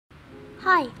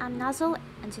Hi, I'm Nuzzle,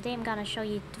 and today I'm gonna show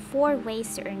you 4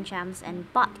 ways to earn gems in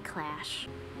Bot Clash.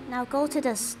 Now go to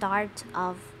the start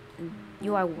of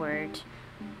your world.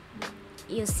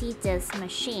 You see this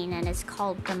machine and it's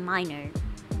called the miner.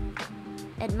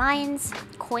 It mines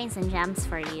coins and gems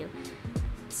for you.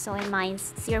 So it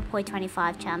mines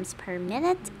 0.25 gems per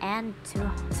minute and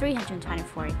to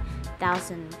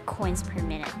 324,000 coins per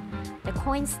minute. The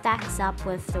coin stacks up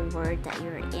with the world that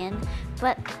you're in,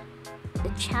 but the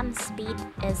gem speed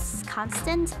is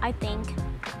constant, I think,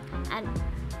 and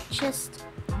just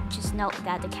note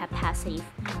that the capacity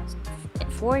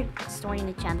for storing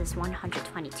the gem is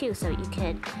 122, so you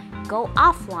could go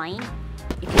offline.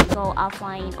 You can go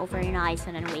offline overnight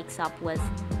and then wakes up with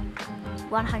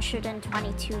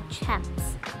 122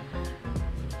 gems.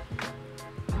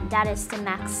 That is the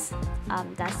max.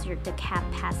 That's the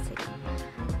capacity.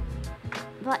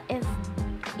 But if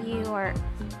you are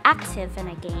active in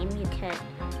a game, you could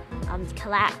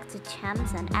collect the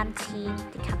gems and empty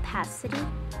the capacity.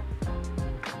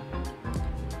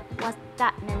 What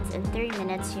that means, in 30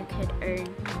 minutes you could earn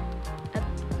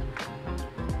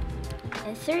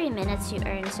in 30 minutes you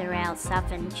earn around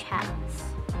 7 gems.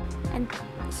 And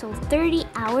so 30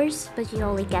 hours, but you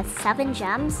only get 7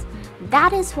 gems.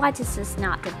 That is why this is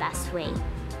not the best way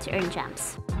to earn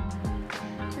gems.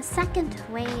 The second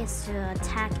way is to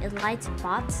attack elite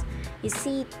bots. You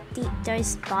see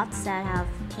there's bots that have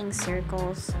pink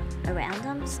circles around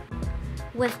them.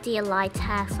 With the elite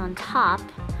tags on top,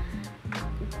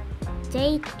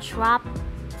 they drop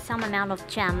some amount of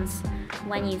gems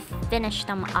when you finish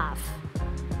them off.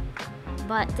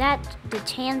 But the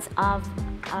chance of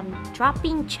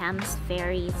dropping gems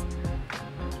varies.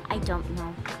 I don't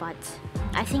know, but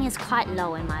I think it's quite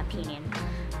low in my opinion.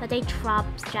 But they drop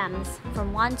gems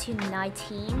from 1 to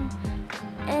 19.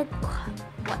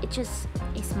 It's just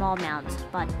a small amount,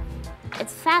 but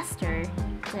it's faster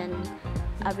than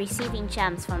receiving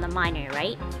gems from the miner,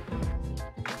 right?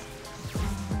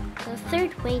 The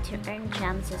third way to earn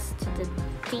gems is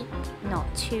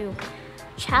to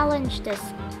challenge this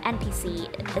NPC.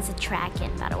 It's a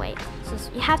dragon, by the way. So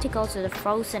you have to go to the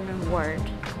frozen world.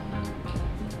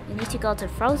 You need to go to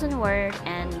frozen world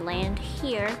and land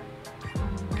here.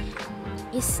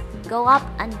 You go up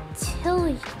until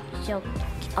you...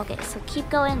 Okay, so keep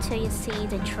going until you see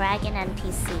the dragon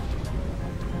NPC.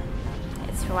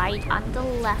 It's right on the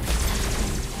left.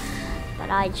 But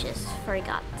I just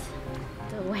forgot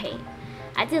the way.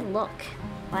 I did look,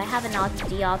 but I have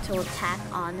the auto attack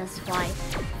on. That's why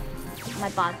my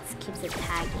bot keeps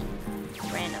attacking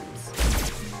randoms.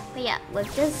 But yeah,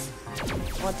 with this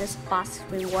boss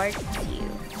rewards you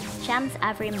gems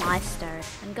every milestone,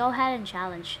 and go ahead and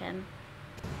challenge him.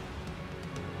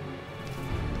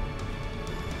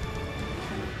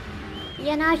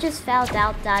 Yeah, and I just found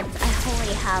out that I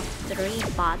only have 3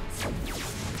 bots.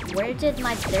 Where did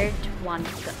my third one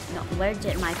go? No, where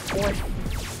did my fourth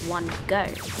one go?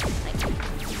 Like,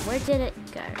 where did it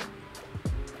go?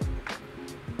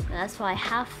 That's why I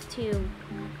have to,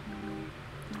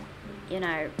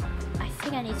 I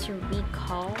think I need to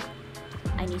recall.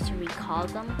 I need to recall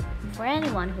them. For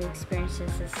anyone who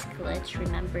experiences this glitch,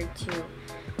 remember to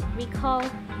recall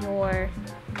your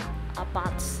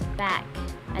bots back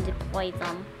and deploy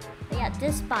them. But yeah,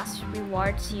 this boss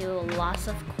rewards you lots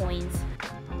of coins.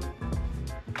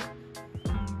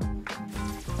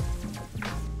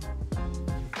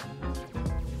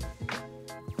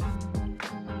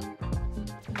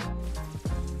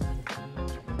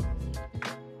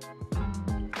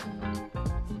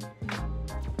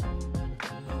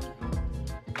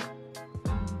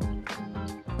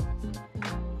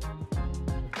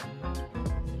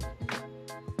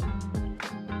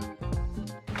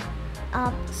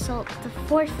 So the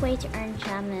fourth way to earn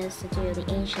gem is to do the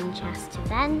ancient chest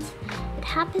event. It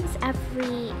happens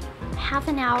every half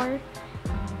an hour.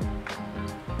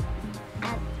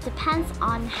 It depends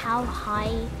on how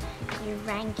high your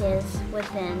rank is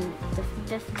within the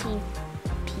 50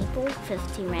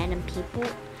 random people.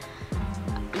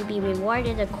 You'll be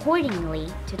rewarded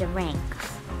accordingly to the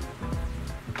ranks.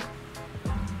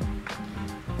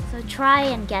 So try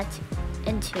and get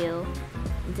into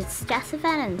this chest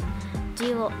event and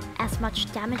do as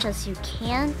much damage as you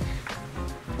can.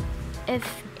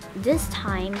 If this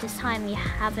time you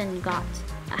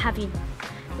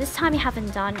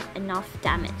haven't done enough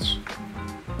damage,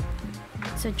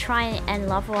 so try and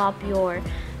level up your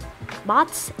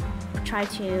bots. Try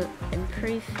to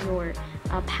improve your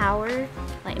power,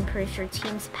 like improve your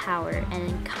team's power, and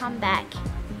then come back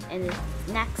in the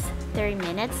next 30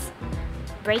 minutes,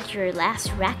 break your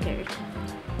last record.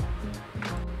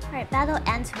 Alright, battle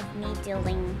ends with me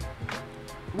dealing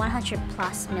 100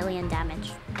 plus million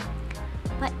damage.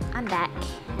 But I'm back,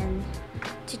 and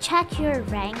to check your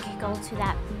rank,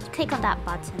 click on that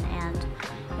button and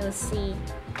you'll see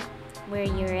where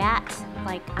you're at.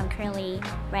 Like, I'm currently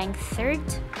ranked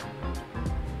 3rd.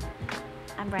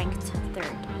 I'm ranked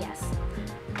 3rd, yes.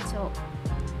 So,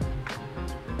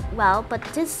 well, but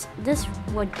this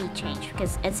would be changed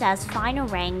because it says final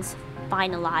ranks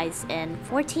finalized in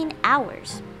 14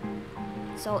 hours.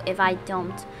 So if I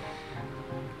don't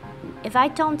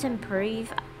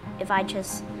improve, if I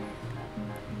just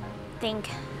think,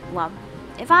 well,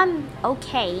 if I'm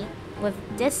okay with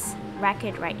this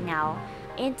record right now,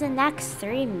 in the next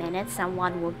 3 minutes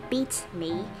someone will beat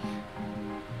me,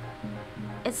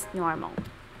 it's normal.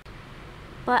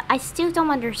 But I still don't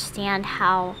understand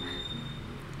how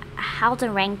the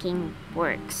ranking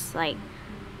works. Like,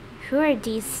 who are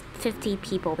these 50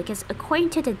 people? Because according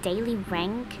to the daily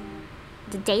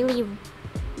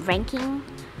ranking,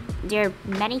 there are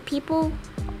many people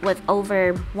with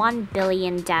over 1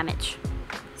 billion damage.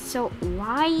 So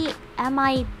why am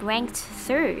I ranked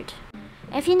 3rd?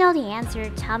 If you know the answer,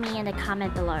 tell me in the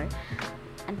comment below.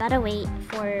 And by the way,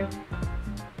 for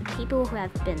the people who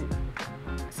have been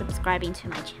subscribing to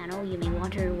my channel, you may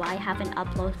wonder why I haven't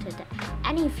uploaded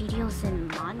any videos in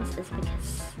months. It's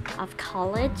because of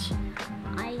college.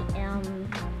 I am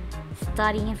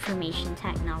studying information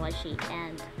technology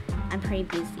and I'm pretty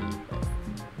busy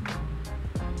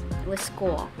with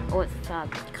school, with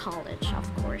college,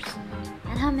 of course.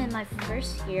 And I'm in my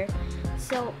 1st year,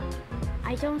 so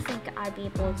I don't think I'll be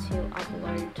able to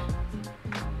upload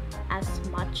as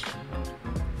much.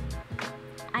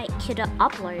 I could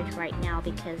upload right now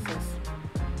because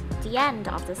it's the end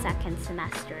of the 2nd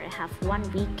semester. I have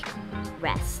 1 week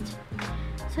rest.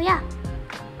 So yeah,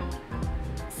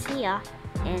 see ya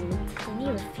in the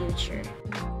near future.